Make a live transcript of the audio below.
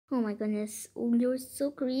Oh my goodness, oh, you're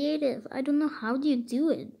so creative. I don't know how do you do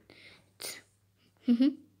it.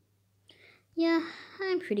 Yeah,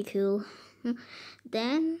 I'm pretty cool.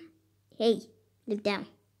 Then, hey, look down.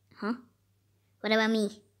 Huh? What about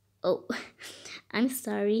me? Oh, I'm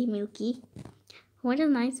sorry, Milky. What a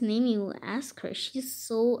nice name you ask her. She's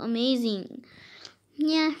so amazing.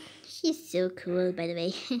 Yeah, she's so cool, by the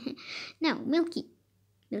way. Now, Milky,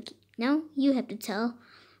 now you have to tell.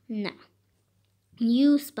 Now,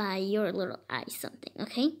 you spy your little eye something,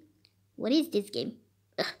 okay? What is this game?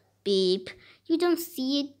 Ugh, beep. You don't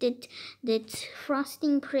see it that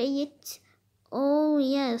frosting pray it? Oh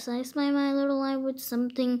yes, I spy my little eye with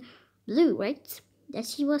something blue, right? That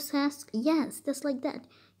she was asked. Yes, just like that.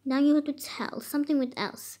 Now you have to tell something with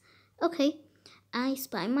else. Okay. I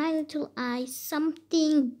spy my little eye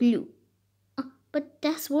something blue. But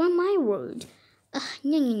that's were my word.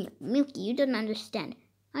 No, no, no, Milky, you don't understand.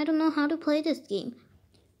 I don't know how to play this game.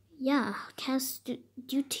 Yeah, Cass, do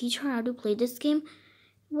you teach her how to play this game?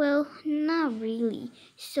 Well, not really.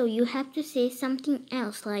 So you have to say something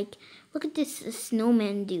else, like, look at this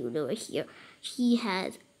snowman dude over here.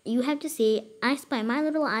 You have to say, I spy my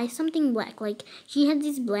little eye something black. Like, he had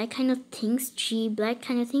these black kind of things, black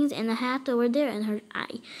kind of things, and a hat over there and her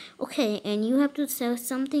eye. Okay, and you have to say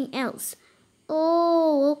something else.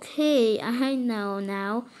 Oh, okay, I know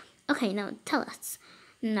now. Okay, now tell us.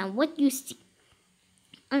 Now, what you see?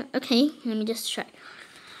 Okay, let me just try.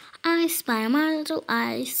 I spy my little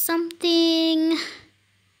eye something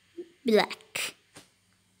black.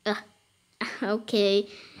 Uh, okay,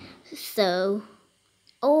 so,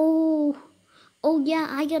 oh, oh yeah,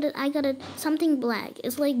 I got it. Something black.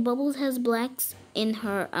 It's like Bubbles has blacks in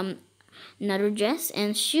her another dress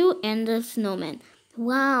and shoe and the snowman.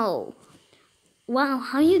 Wow, wow,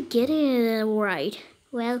 how you get it right?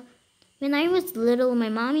 Well, when I was little, my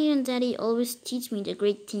mommy and daddy always teach me the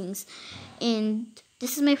great things, and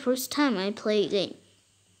this is my first time I play a game.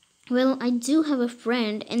 Well, I do have a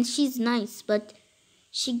friend, and she's nice, but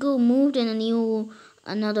she moved in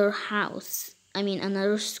another house. I mean,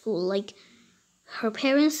 another school. Like, her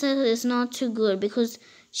parents said it's not too good because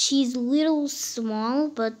she's little small,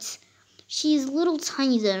 but she's little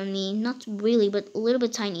tiny than me. Not really, but a little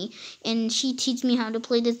bit tiny. And she teach me how to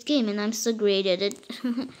play this game, and I'm so great at it.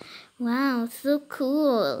 Wow, so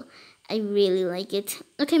cool. I really like it.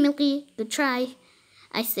 Okay, Milky, good try.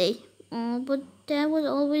 I say. Oh, but Dad would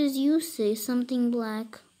always you say something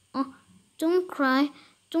black. Oh, don't cry.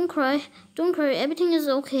 Don't cry. Don't cry. Everything is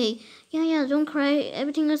okay. Yeah, yeah, don't cry.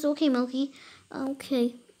 Everything is okay, Milky.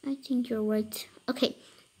 Okay, I think you're right. Okay,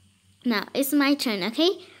 now it's my turn,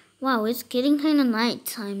 okay? Wow, it's getting kind of night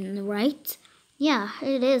time, right? Yeah,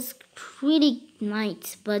 it is pretty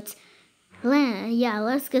night, but yeah,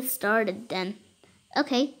 let's get started then.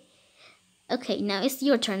 Okay, okay, now it's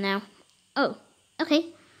your turn now. Oh,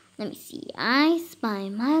 okay. Let me see. I spy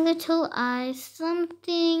my little eye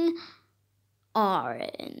something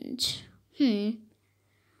orange.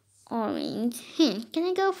 Orange. Can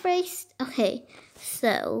I go first? Okay.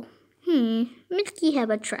 So, Milky,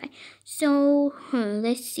 have a try. So,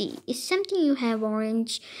 let's see. Is something you have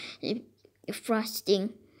orange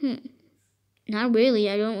frosting? Not really.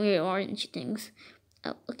 I don't wear orange things.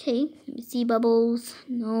 Oh, okay. Let me see. Bubbles.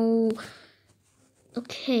 No.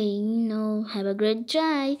 Okay. No. Have a great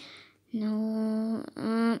try. No.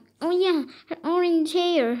 Oh yeah. Her orange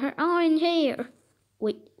hair. Her orange hair.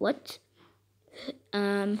 Wait. What?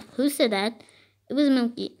 Who said that? It was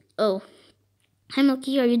Milky. Oh. Hi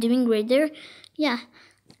Milky. Are you doing great there? Yeah.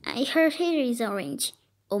 Her hair is orange.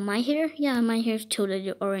 Oh, my hair? Yeah, my hair is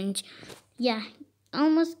totally orange. Yeah,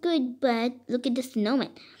 almost good, but look at the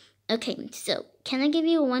snowman. Okay, so can I give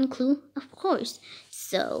you one clue? Of course.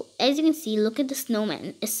 So, as you can see, look at the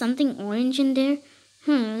snowman. Is something orange in there?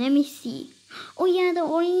 Let me see. Oh yeah, the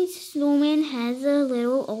orange snowman has a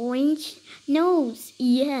little orange nose.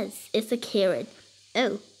 Yes, it's a carrot.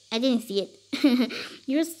 Oh, I didn't see it.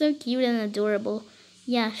 You're so cute and adorable.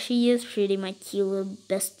 Yeah, she is pretty my cute little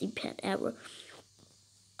bestie pet ever.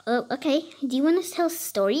 Oh, okay. Do you want to tell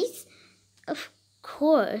stories? Of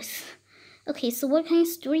course. Okay, so what kind of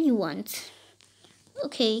story you want?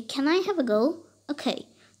 Okay, can I have a go? Okay,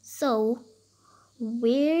 so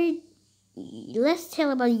let's tell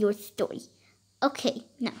about your story. Okay,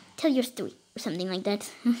 now tell your story or something like that.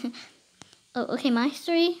 Oh, okay, my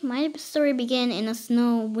story began in a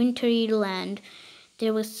wintry land.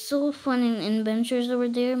 There was so fun and adventures over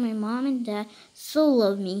there. My mom and dad so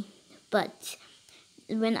loved me. But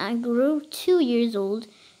when I grew 2 years old,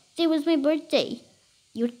 it was my birthday.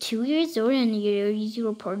 You're 2 years old and it's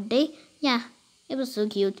your birthday? Yeah, it was so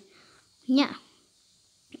cute. Yeah.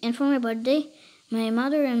 And for my birthday, my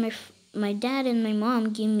mother and my dad and my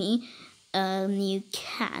mom gave me a new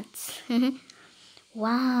cat.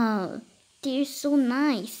 Wow, they're so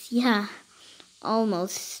nice. Yeah,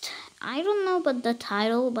 almost. I don't know about the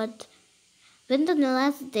title, but when the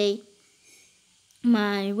last day,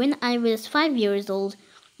 when I was 5 years old,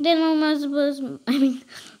 then my mom was I mean,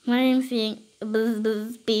 what I'm saying,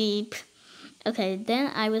 beep. Okay,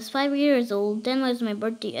 then I was 5 years old. Then was my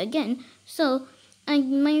birthday again. So,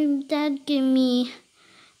 my dad gave me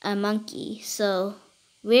a monkey. So,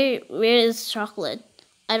 where is chocolate?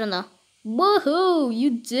 I don't know. Woohoo!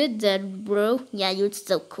 You did that, bro. Yeah, you're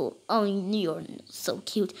so cool. Oh, you're so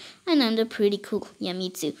cute. And I'm pretty cool. Yeah,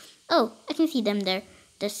 me too. Oh, I can see them there.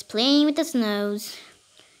 Just playing with the snows.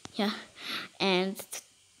 Yeah. And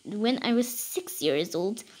when I was 6 years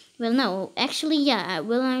old, well, no, actually, yeah,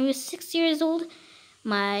 when I was 6 years old,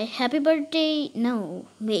 my happy birthday. No,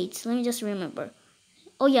 wait, let me just remember.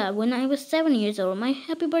 Oh yeah, when I was 7 years old, my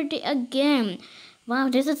happy birthday again. Wow,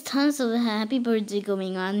 there's a tons of happy birthday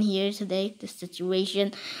going on here today. The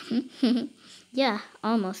situation. Yeah,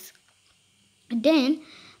 almost. Then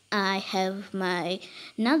I have my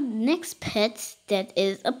next pet that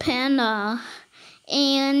is a panda,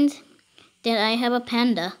 and then I have a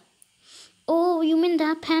panda. Oh, you mean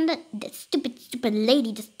that panda? That stupid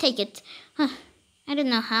lady, just take it. Huh. I don't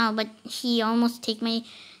know how, but she almost take my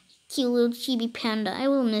cute little chibi panda. I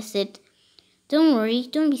will miss it. Don't worry,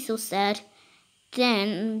 don't be so sad.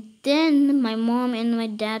 Then my mom and my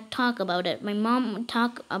dad talk about it. My mom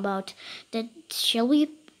talk about that. Shall we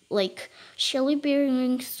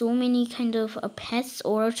bring so many kind of pets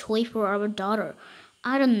or a toy for our daughter?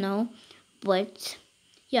 I don't know, but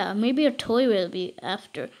yeah, maybe a toy will be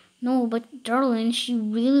after. No, but darling, she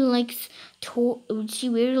really likes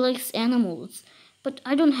animals. But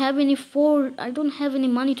I don't have any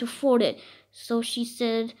money to afford it. So she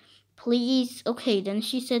said, please. Okay, then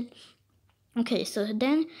she said, okay, so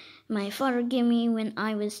then my father gave me when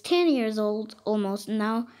I was 10 years old almost.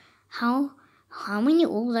 Now how many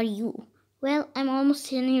old are you? Well, I'm almost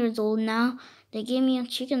 10 years old now. They gave me a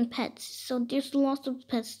chicken pet. So there's lots of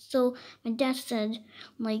pets. So my dad said,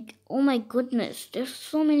 like, oh my goodness, there's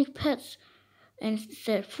so many pets. And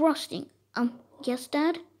said, Frosting, yes,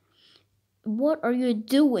 Dad? What are you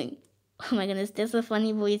doing? Oh my goodness, that's a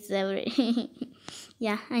funny voice ever.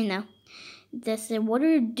 Yeah, I know. They said, what are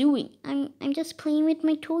you doing? I'm just playing with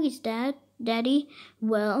my toys, Daddy.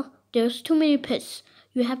 Well, there's too many pets.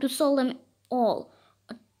 You have to sell them all.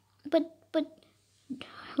 But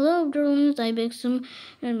hello, darlings. I bake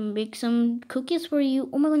some cookies for you.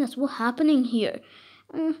 Oh my goodness, what's happening here?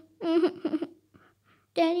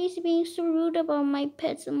 Daddy's being so rude about my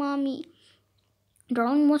pets, Mommy.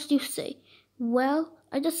 Darling, what do you say? Well,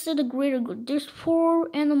 I just said a greater good. There's 4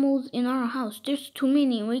 animals in our house. There's too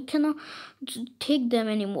many. We cannot take them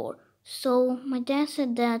anymore. So my dad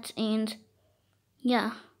said that, and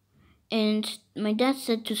yeah, and my dad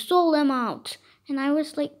said to sell them out. And I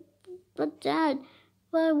was like, but Dad,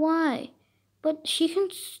 why? But she can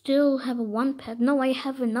still have one pet. No, I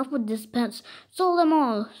have enough with these pets. Sold them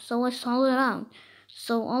all. So I sold it out.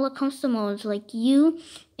 So all the customers like you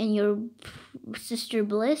and your sister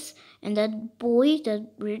Bliss and that boy, that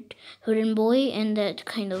weird hooded boy, and that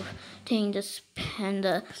kind of thing, this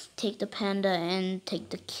panda, take the panda and take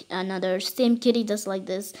the another same kitty just like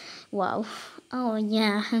this. Wow. Oh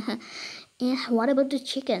yeah. And what about the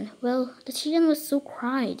chicken? Well, the chicken was so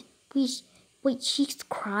cried. Wait, she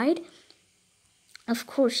cried? Of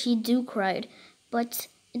course she do cried, but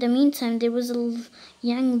in the meantime there was a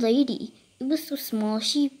young lady. It was so small.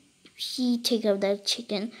 She take out that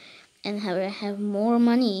chicken and have more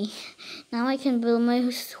money. Now I can build my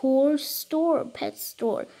whole store, pet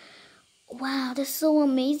store. Wow, that's so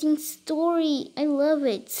amazing story. I love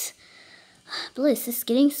it. Bliss, it's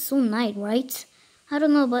getting so night, right? I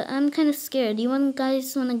don't know, but I'm kind of scared. Do you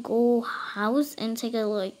guys wanna go house and take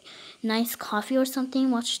a nice coffee or something?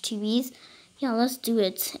 Watch TVs? Yeah, let's do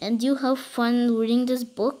it. And do you have fun reading this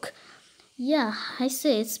book? Yeah, I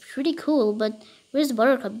say it's pretty cool, but where's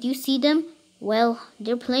Buttercup? Do you see them? Well,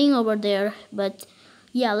 they're playing over there, but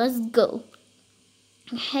yeah, let's go.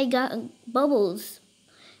 Hey, Bubbles.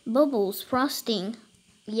 Bubbles, Frosting.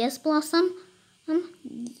 Yes, Blossom?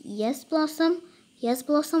 Yes, Blossom? Yes,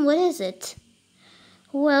 Blossom, what is it?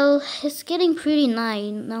 Well, it's getting pretty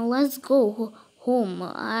night. Now let's go home.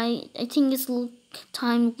 I think it's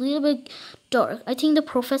time a little bit dark. I think the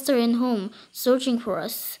professor in home searching for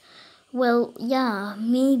us. Well, yeah,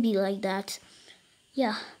 maybe like that.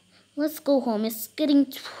 Yeah, let's go home. It's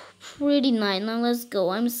getting pretty night. Now let's go.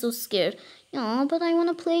 I'm so scared. Yeah, but I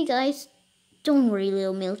wanna play, guys. Don't worry,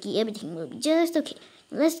 little Milky. Everything will be just okay.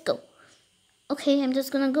 Let's go. Okay, I'm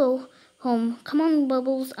just gonna go home. Come on,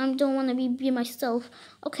 Bubbles. I don't wanna be myself.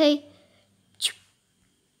 Okay.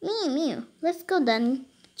 Meow, meow. Let's go then.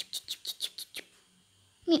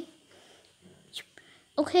 Meow.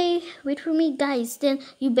 Okay, wait for me, guys. Then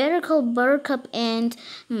you better call Buttercup and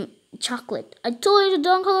Chocolate. I told you to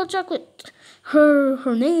don't call her Chocolate.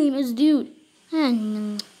 Her name is Dude.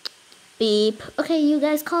 And beep. Okay, you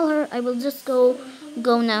guys call her. I will just go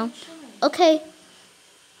now. Okay.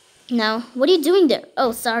 Now, what are you doing there?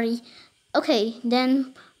 Oh, sorry. Okay,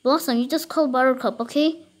 then Blossom, you just call Buttercup,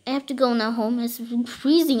 okay? I have to go now home. It's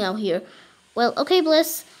freezing out here. Well, okay,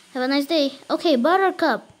 Bliss. Have a nice day. Okay,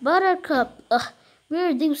 Buttercup. Ugh, where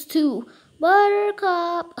are these two?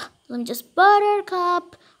 Buttercup. Ugh, let me just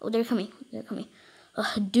Buttercup. Oh, they're coming.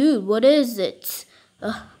 Dude, what is it?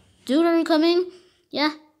 Dude, are you coming?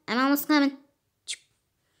 Yeah, I'm almost coming.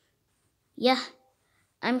 Yeah,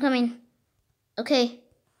 I'm coming. Okay.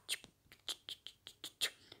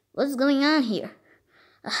 What's going on here?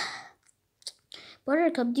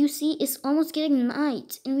 Buttercup, do you see? It's almost getting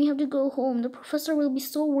night and we have to go home. The professor will be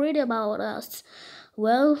so worried about us.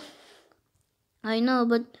 Well, I know,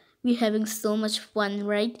 but we're having so much fun,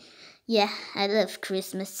 right? Yeah, I love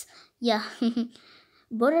Christmas. Yeah.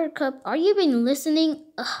 Buttercup, are you been listening?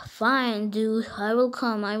 Fine, dude. I will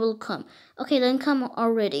come. Okay, then come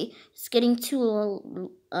already. It's getting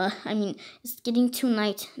too it's getting too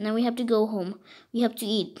night. Now we have to go home. We have to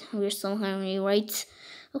eat. We're so hungry, right?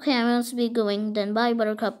 Okay, I must be going. Then bye,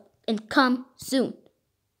 Buttercup, and come soon.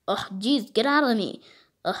 Jeez, get out of me.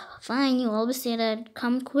 Fine. You always say that.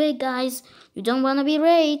 Come quick, guys. You don't wanna be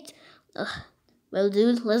late. Well,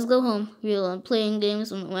 dude, let's go home. We're playing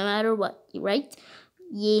games no matter what, right?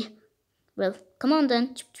 Yeah. Well, come on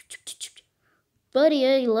then. Buddy,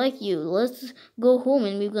 I like you. Let's go home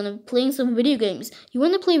and we're gonna play some video games. You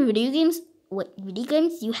wanna play video games? What video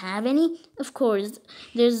games? You have any? Of course.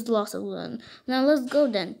 There's lots of them. Now let's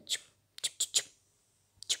go then.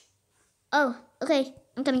 Oh, okay.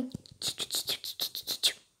 I'm coming.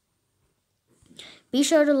 Be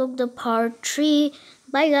sure to look the part 3.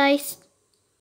 Bye guys.